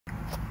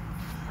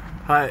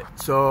Hi,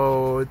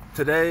 so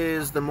today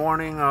is the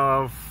morning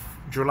of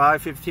July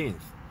 15th.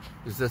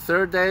 It's the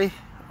third day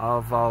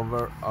of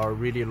our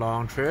really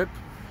long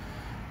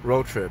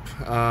road trip.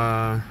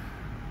 I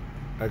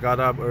got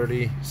up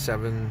early,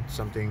 7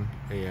 something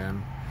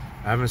a.m.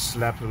 I haven't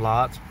slept a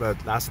lot,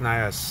 but last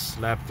night I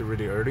slept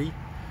really early.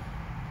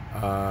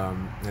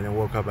 And I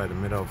woke up at the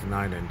middle of the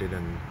night and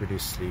didn't really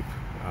sleep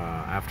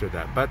after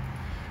that. But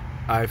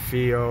I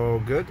feel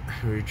good,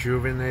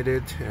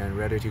 rejuvenated, and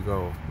ready to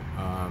go.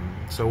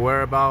 So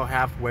we're about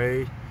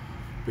halfway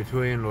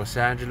between Los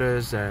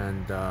Angeles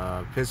and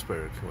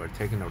Pittsburgh. We're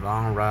taking a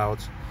long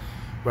route.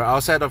 We're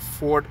outside of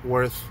Fort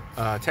Worth,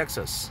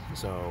 Texas.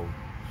 So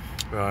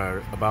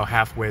we're about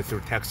halfway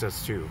through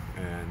Texas too.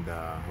 And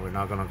we're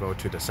not gonna go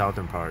to the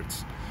southern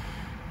parts.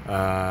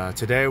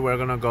 Today we're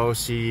gonna go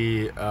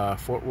see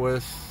Fort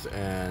Worth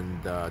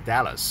and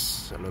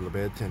Dallas a little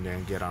bit and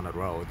then get on the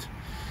road.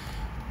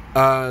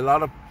 A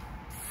lot of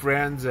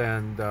friends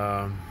and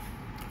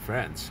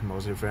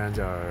mostly friends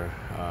are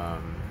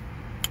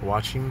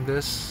watching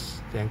this.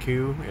 Thank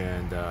you,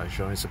 and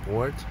showing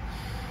support.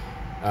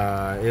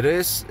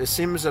 It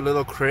seems a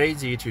little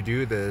crazy to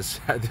do this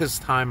at this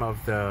time of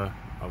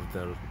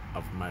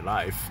my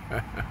life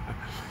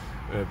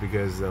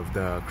because of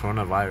the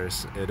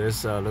coronavirus. It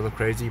is a little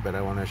crazy, but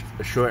I want to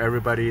assure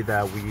everybody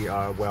that we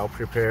are well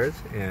prepared.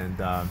 And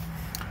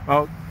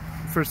well,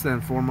 first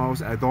and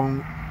foremost, I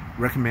don't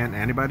recommend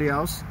anybody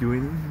else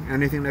doing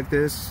anything like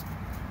this.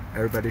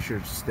 Everybody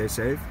should stay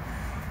safe.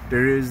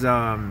 There is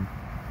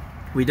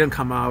we didn't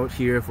come out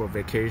here for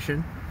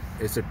vacation.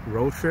 It's a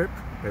road trip,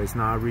 but it's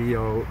not a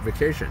real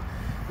vacation.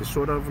 It's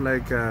sort of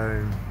like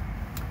a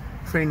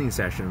training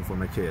session for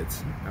my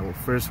kids. I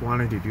first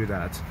wanted to do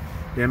that,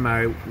 then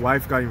my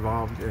wife got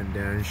involved, and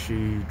then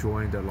she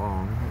joined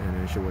along, and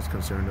then she was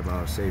concerned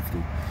about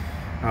safety.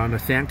 I want to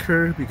thank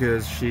her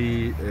because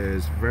she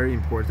is very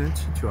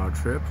important to our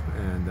trip,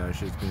 and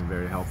she's been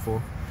very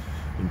helpful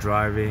in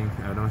driving.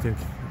 I don't think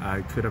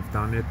I could have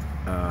done it.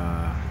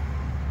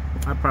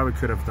 I probably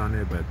could have done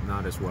it, but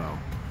not as well.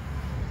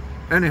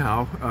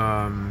 Anyhow,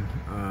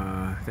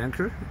 thank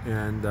her.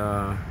 And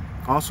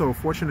also,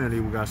 fortunately,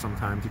 we got some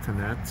time to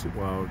connect.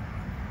 Well,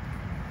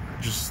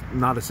 just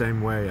not the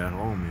same way at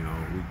home, you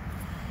know.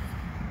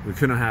 We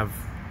couldn't have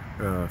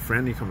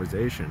friendly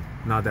conversation.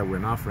 Not that we're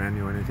not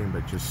friendly or anything,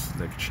 but just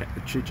like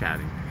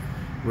chit-chatting.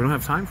 We don't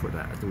have time for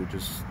that. We're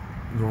just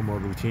normal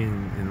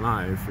routine in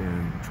life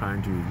and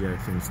trying to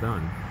get things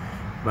done.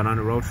 But on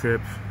a road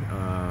trip,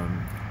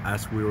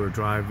 as we were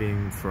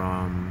driving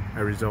from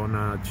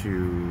Arizona to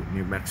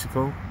New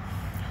Mexico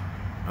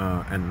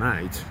at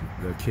night,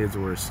 the kids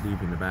were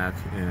asleep in the back,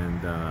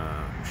 and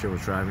she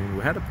was driving.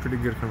 We had a pretty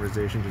good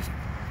conversation, just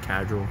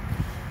casual.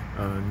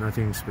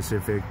 Nothing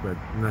specific, but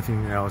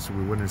nothing else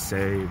we wouldn't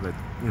say, but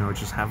you know,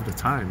 just have the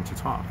time to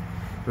talk.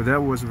 So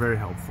that was very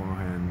helpful,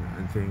 and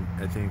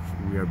I think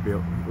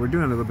we're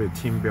doing a little bit of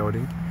team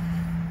building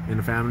in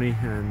the family,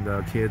 and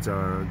the kids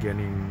are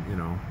getting, you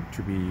know,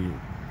 to be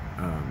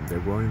they're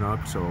growing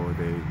up, so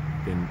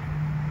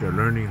they're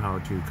learning how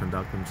to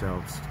conduct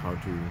themselves, how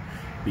to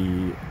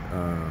be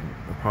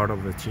a part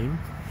of the team.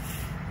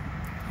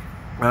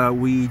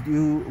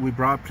 We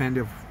brought plenty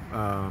of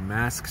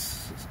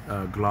masks,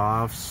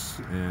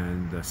 gloves,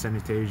 and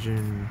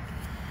sanitation,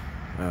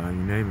 you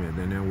name it,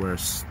 and then we're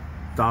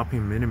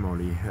stopping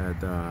minimally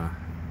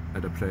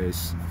at a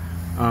place.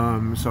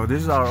 So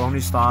this is our only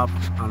stop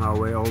on our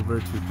way over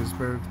to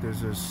Pittsburgh.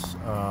 There's this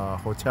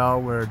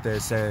hotel where they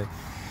say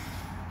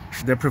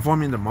they're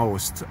performing the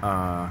most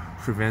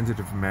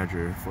preventative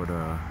measure for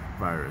the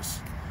virus.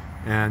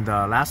 And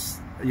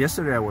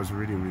yesterday I was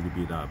really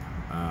beat up.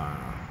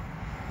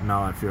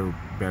 Now I feel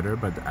better,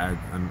 but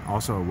I'm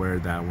also aware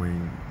that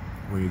when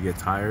you get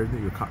tired,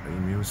 your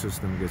immune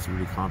system gets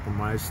really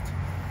compromised.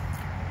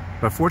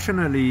 But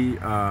fortunately,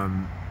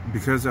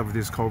 because of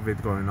this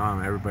COVID going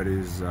on,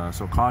 everybody's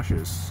so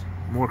cautious,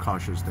 more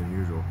cautious than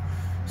usual.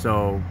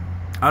 So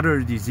other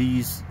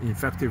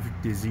infective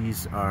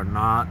disease are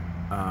not,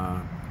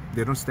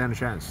 they don't stand a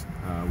chance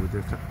with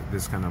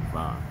this kind of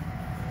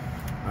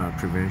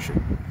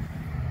prevention.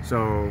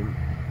 So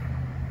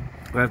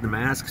we have the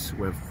masks,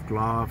 we have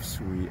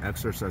gloves, we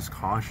exercise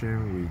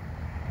caution,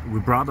 we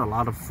brought a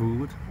lot of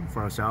food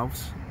for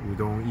ourselves. We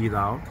don't eat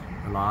out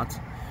a lot.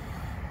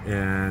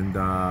 And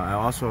I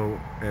also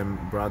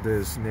brought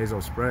this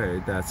nasal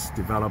spray that's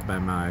developed by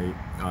my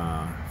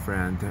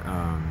friend,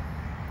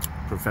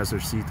 Professor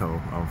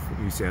Cito of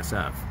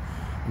UCSF.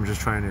 I'm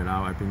just trying it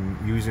out. I've been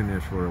using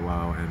it for a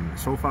while, and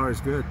so far it's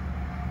good.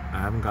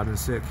 I haven't gotten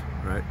sick,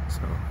 right?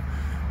 So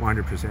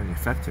 100%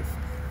 effective.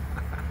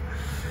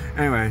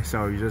 Anyway,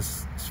 so you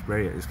just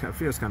spray it. It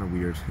feels kind of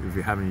weird if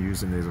you haven't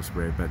used a nasal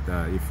spray, but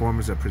it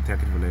forms a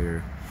protective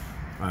layer,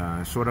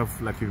 sort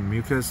of like your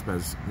mucus,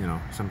 but you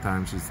know,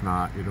 sometimes it's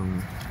not. You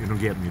don't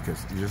get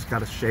mucus. You just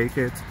gotta shake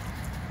it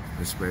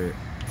and spray it,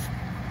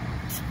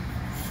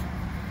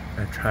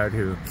 and try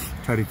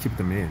to keep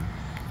them in.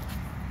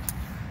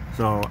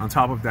 So on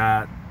top of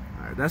that,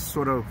 that's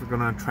sort of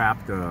gonna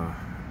trap the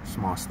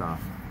small stuff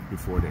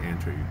before they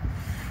enter you.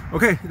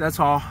 Okay, that's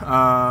all.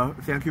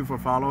 Thank you for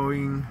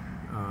following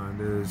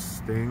this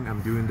thing.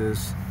 I'm doing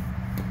this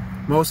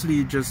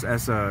mostly just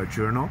as a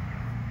journal.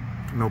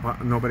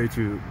 Nobody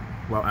to,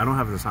 well, I don't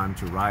have the time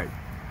to write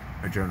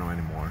a journal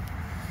anymore,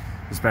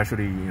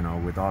 especially, you know,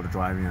 with all the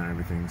driving and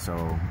everything.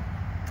 So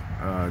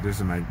this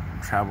is my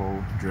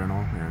travel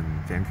journal,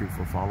 and thank you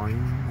for following.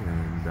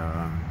 And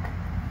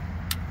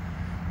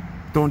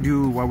don't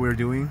do what we're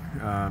doing,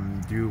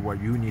 do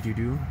what you need to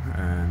do,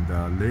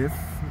 and live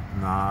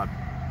not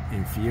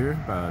in fear,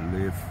 but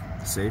live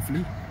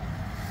safely.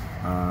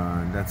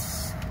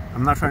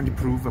 I'm not trying to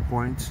prove a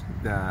point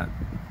that,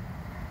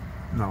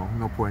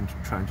 no point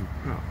trying to,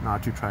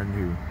 not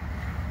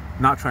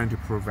trying to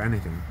prove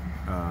anything.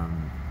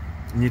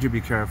 You need to be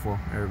careful,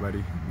 everybody.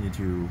 You need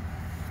to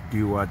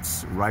do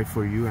what's right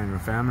for you and your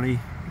family,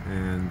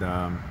 and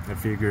I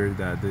figure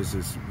that this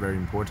is very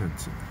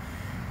important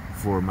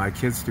for my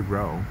kids to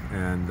grow.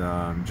 And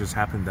just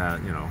happened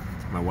that, you know,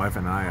 my wife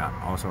and I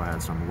also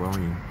had some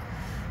growing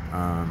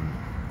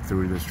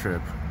through this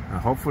trip.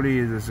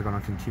 Hopefully this is going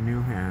to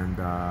continue, and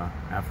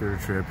after the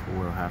trip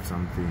we'll have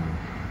something,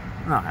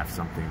 not have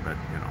something, but,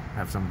 you know,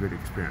 have some good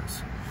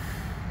experience.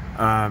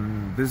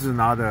 This is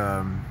not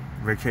a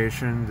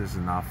vacation. This is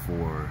not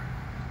for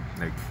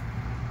like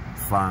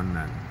fun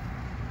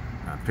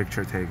and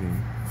picture taking,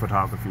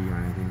 photography or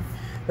anything.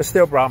 I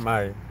still brought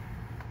my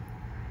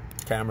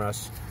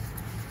cameras.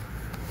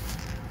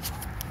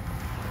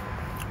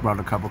 Brought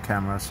a couple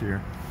cameras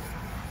here,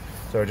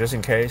 so just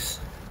in case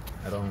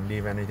I don't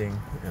leave anything,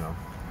 you know,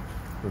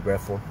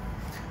 regretful.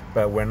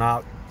 But we're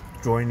not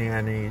going to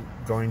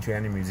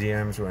any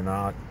museums.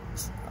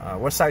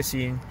 We're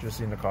sightseeing,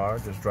 just in the car,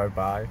 just drive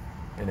by,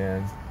 and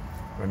then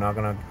we're not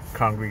gonna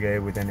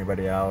congregate with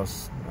anybody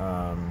else.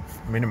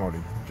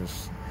 Minimally,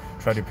 just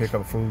try to pick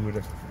up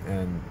food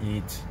and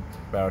eat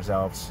by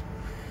ourselves,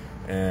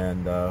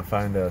 and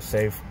find a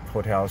safe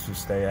hotels to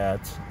stay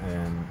at,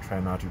 and try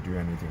not to do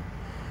anything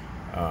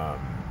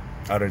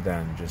other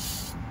than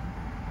just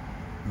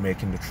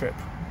making the trip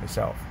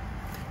itself.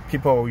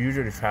 People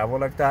usually travel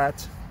like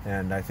that,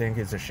 and I think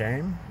it's a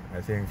shame. I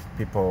think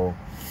people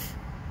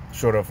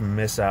sort of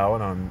miss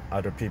out on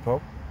other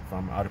people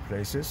from other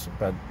places,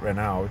 but right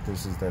now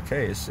this is the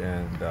case,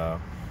 and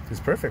it's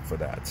perfect for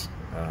that,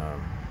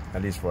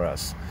 at least for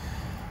us.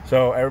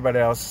 So everybody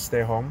else,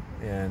 stay home,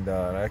 and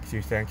I'd like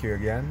to thank you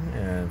again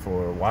and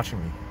for watching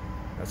me.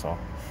 That's all.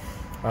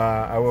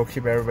 I will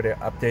keep everybody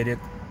updated.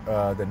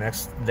 The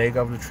next leg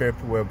of the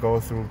trip will go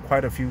through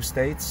quite a few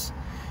states,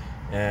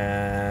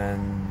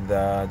 and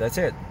that's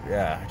it.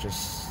 Yeah,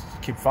 just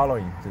keep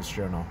following this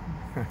journal.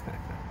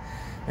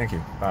 Thank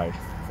you. Bye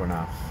for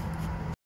now.